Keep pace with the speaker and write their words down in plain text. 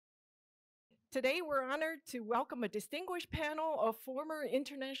Today, we're honored to welcome a distinguished panel of former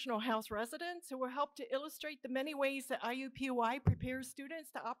International House residents who will help to illustrate the many ways that IUPUI prepares students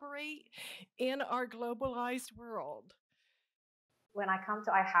to operate in our globalized world. When I come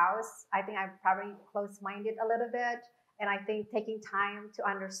to I-House, I think I'm probably close-minded a little bit. And I think taking time to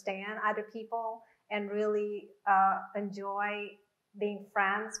understand other people and really enjoy being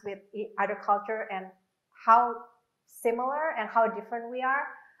friends with other culture and how similar and how different we are.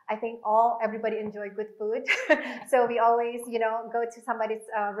 I think everybody enjoy good food. So we always, go to somebody's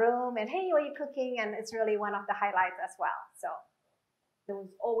room and, hey, what are you cooking? And it's really one of the highlights as well. So there was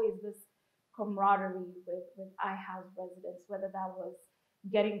always this camaraderie with I-House residents, whether that was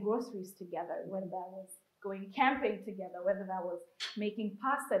getting groceries together, whether that was going camping together, whether that was making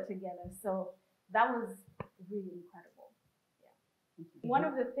pasta together. So that was really incredible. Yeah. One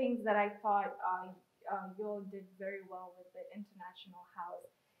of the things that I thought you all did very well with the International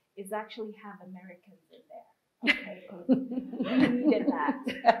House is actually have Americans in there. Okay, we needed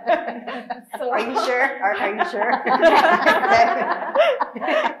that. So, are you sure? Are you sure?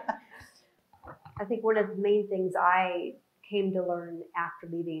 I think one of the main things I came to learn after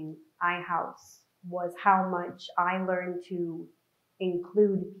leaving I-House was how much I learned to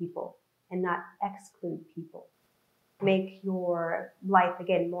include people and not exclude people. Make your life,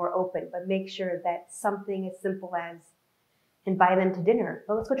 again, more open, but make sure that something as simple as invite them to dinner.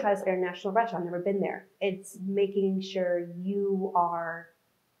 Oh, let's go try this international restaurant. I've never been there. It's making sure you are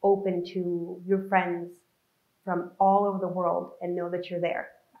open to your friends from all over the world and know that you're there.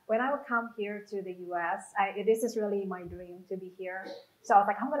 When I would come here to the US, this is really my dream to be here. So I was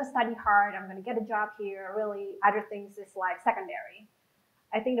like, I'm going to study hard. I'm going to get a job here. Really, other things is like secondary.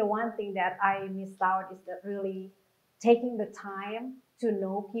 I think the one thing that I missed out is that really taking the time to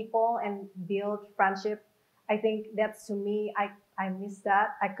know people and build friendship. I think that's, to me, I missed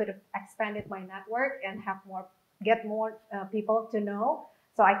that. I could have expanded my network and get more people to know.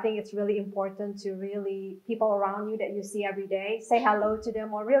 So I think it's really important to really, people around you that you see every day, say hello to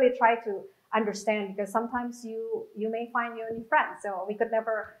them or really try to understand, because sometimes you may find your new friends. So we could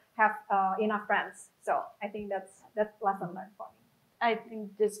never have enough friends. So I think that's lesson learned for me. I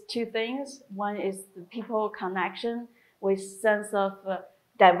think there's two things. One is the people connection with sense of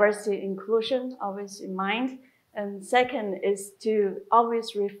diversity, inclusion always in mind. And second is to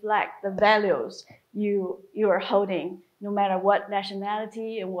always reflect the values you are holding, no matter what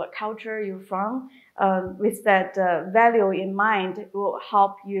nationality and what culture you're from. With that value in mind, it will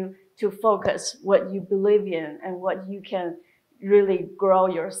help you to focus what you believe in and what you can really grow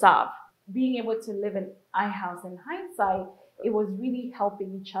yourself. Being able to live in I-House in hindsight, it was really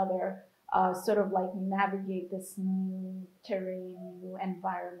helping each other sort of like navigate this new terrain, new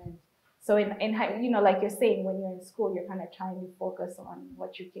environment. So like you're saying, when you're in school, you're kind of trying to focus on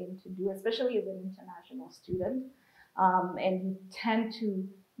what you came to do, especially as an international student. And you tend to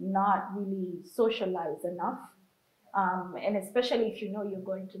not really socialize enough. And especially if you know you're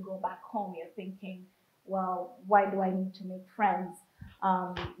going to go back home, you're thinking, well, why do I need to make friends?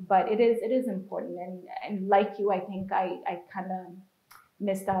 But it is important. And like you, I think I kind of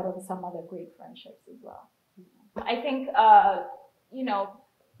missed out on some other great friendships as well. I think,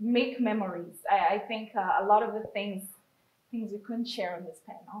 make memories. I think a lot of the things we couldn't share on this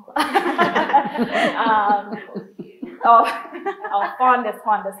panel.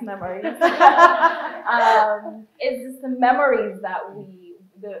 Fondest memories. It's just the memories that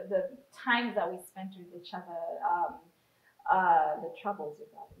the times that we spent with each other, the troubles we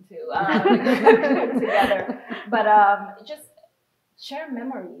got into together. But just share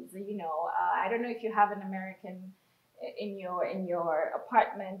memories. I don't know if you have an American in your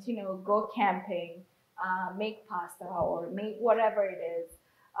apartment. Go camping, make pasta or make whatever it is.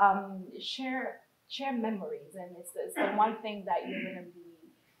 Share memories, and it's the one thing that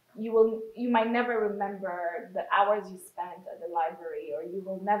you might never remember the hours you spent at the library, or you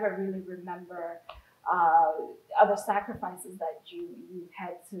will never really remember other sacrifices that you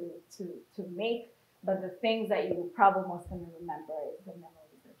had to make. But the things that you will probably most going to remember is the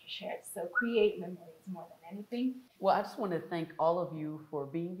memories that you shared. So create memories more than anything. Well, I just want to thank all of you for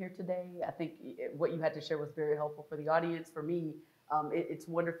being here today. I think what you had to share was very helpful for the audience. For me, it's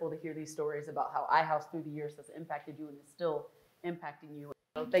wonderful to hear these stories about how I-House through the years has impacted you and is still impacting you.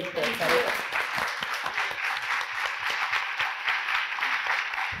 So thank you.